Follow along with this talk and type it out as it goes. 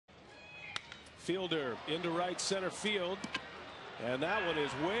Fielder into right center field. And that one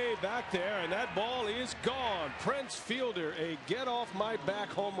is way back there, and that ball is gone. Prince Fielder, a get-off-my-back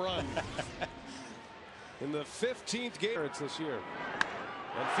home run in the 15th game this year.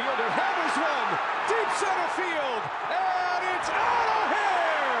 And Fielder hammers one, deep center field, and it's out of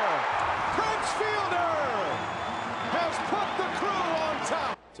here! Prince Fielder has put the crew on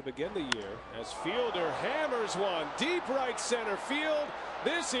top. To begin the year, as Fielder hammers one, deep right center field.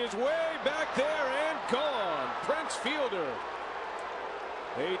 This is way back there and gone. Prince Fielder.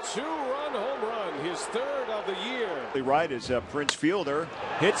 A two-run home run, his third of the year. Right as Prince Fielder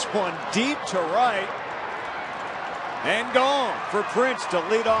hits one deep to right and gone for Prince to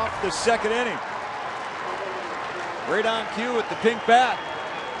lead off the second inning. Right on cue with the pink bat.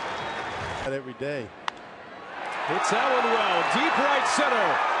 Every day. Hits that one well, deep right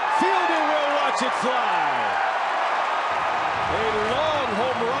center. Fielder will watch it fly. A long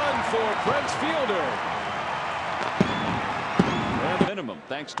home run for Prince Fielder. Minimum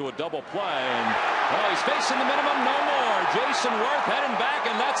thanks to a double play, and well, he's facing the minimum no more. Jason Worth heading back,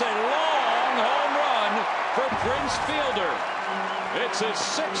 and that's a long home run for Prince Fielder. It's his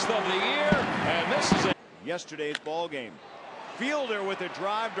sixth of the year, and this is yesterday's ball game. Fielder with a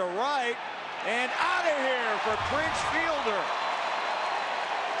drive to right and out of here for Prince Fielder.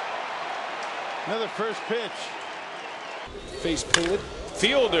 Another first pitch. Face painted.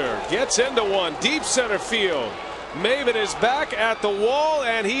 Fielder gets into one, deep center field. Maven is back at the wall,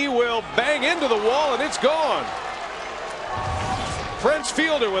 and he will bang into the wall, and it's gone. Prince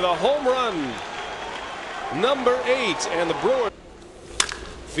Fielder with a home run, number 8, and the Brewers.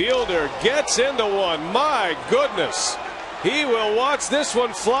 Fielder gets into one. My goodness. He will watch this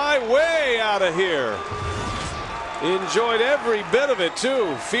one fly way out of here. Enjoyed every bit of it,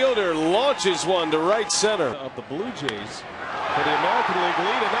 too. Fielder launches one to right center. Of the Blue Jays for the American League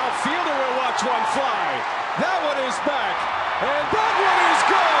lead, and now Fielder will watch one fly. That one is back, and that one is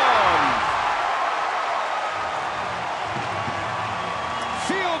gone.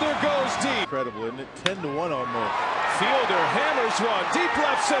 Fielder goes deep. Incredible, isn't it? 10-1 almost. Fielder hammers one, deep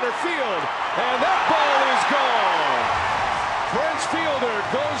left center field, and that ball is gone. Prince Fielder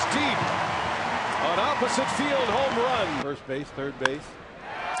goes deep. An opposite field home run. First base, third base.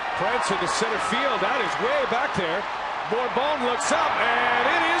 Prince into center field. That is way back there. Bourbon looks up, and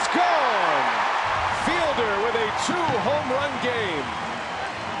it is gone. Fielder with a 2-home run game.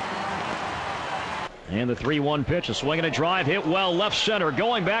 And the 3-1 pitch, a swing and a drive, hit well left center.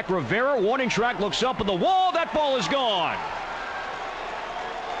 Going back, Rivera, warning track, looks up at the wall. That ball is gone.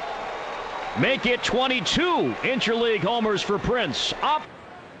 Make it 22 interleague homers for Prince. Up.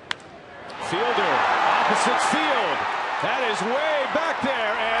 Fielder, opposite field. That is way back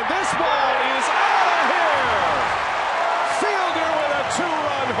there, and this ball is out of here. Fielder with a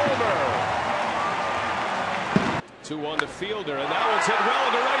 2-run homer. 2-1 to Fielder, and that one's hit well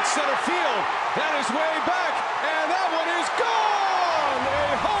into right center field. That is way back, and that one is gone.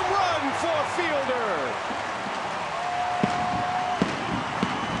 A home run for Fielder.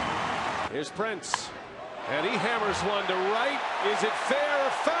 Here's Prince, and he hammers one to right. Is it fair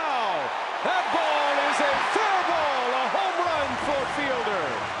or foul? That ball is a fair ball, a home run for Fielder.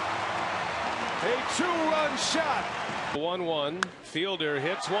 A 2-run shot. 1-1. Fielder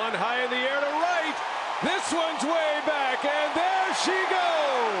hits one high in the air to right. This one's way back, and there she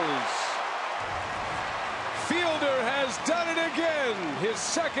goes. Fielder has done it again. His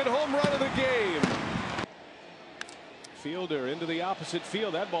second home run of the game. Fielder into the opposite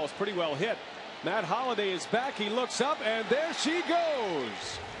field. That ball's pretty well hit. Matt Holliday is back. He looks up, and there she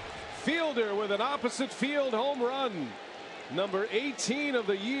goes. Fielder with an opposite field home run, number 18 of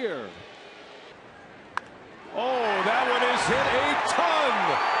the year. Oh, that one is hit a ton.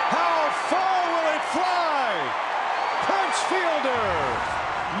 How far will it fly? Prince Fielder,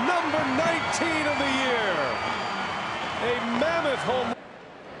 number 19 of the year. A mammoth home.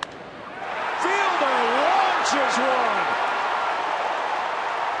 Fielder launches one.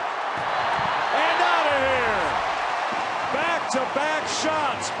 And out of here. Back-to-back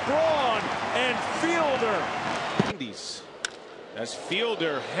shots, Braun and Fielder. As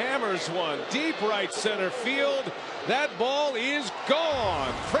Fielder hammers one deep right center field. That ball is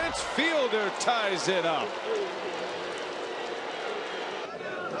gone. Prince Fielder ties it up.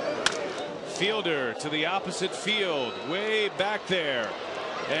 Fielder to the opposite field, way back there.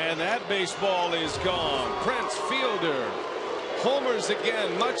 And that baseball is gone. Prince Fielder homers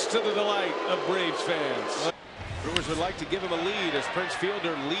again, much to the delight of Braves fans. Brewers would like to give him a lead as Prince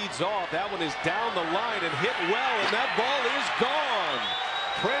Fielder leads off. That one is down the line and hit well, and that ball is gone.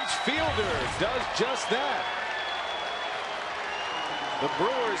 Prince Fielder does just that. The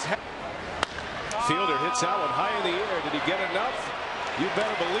Brewers have Fielder hits that one high in the air. Did he get enough? You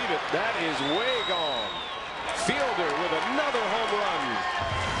better believe it. That is way gone. Fielder with another home run.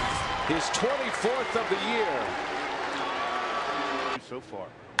 His 24th of the year. So far.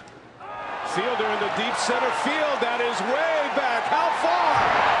 Fielder in the deep center field. That is way back. How far?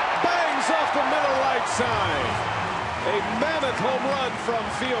 Bangs off the middle right side. A mammoth home run from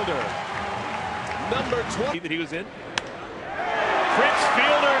Fielder. Number 20 that he was in. Prince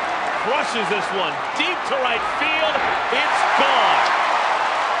Fielder crushes this one deep to right field. It's gone.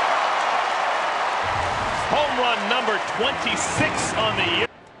 Home run number 26 on the year.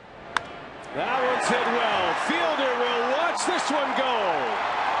 That one's hit well. Fielder will watch this one go.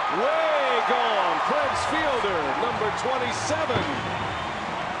 Way gone. Prince Fielder, number 27.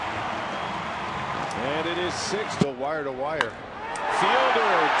 And it is 6. Go wire to wire.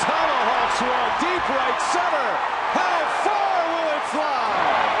 Fielder tomahawks one deep right center. How far will it fly?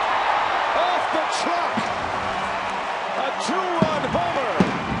 Off the truck. A 2-run homer.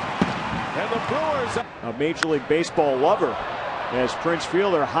 And the Brewers. A Major League Baseball lover as Prince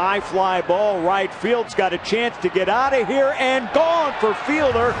Fielder, high fly ball right field's got a chance to get out of here, and gone for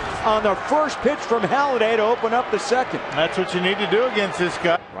Fielder on the first pitch from Halladay to open up the second. That's what you need to do against this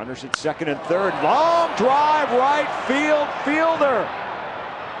guy. Runners at second and third. Long drive right field. Fielder.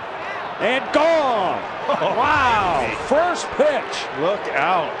 And gone. Wow. First pitch. Look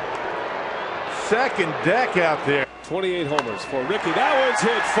out. Second deck out there. 28 homers for Ricky. That one's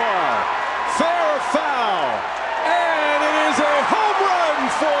hit far. Fair or foul. And it is a home run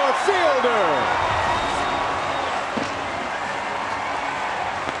for Fielder.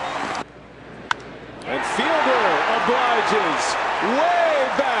 And Fielder obliges. Way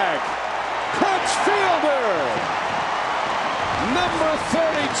back. Prince Fielder. Number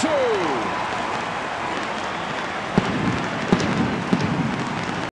 32.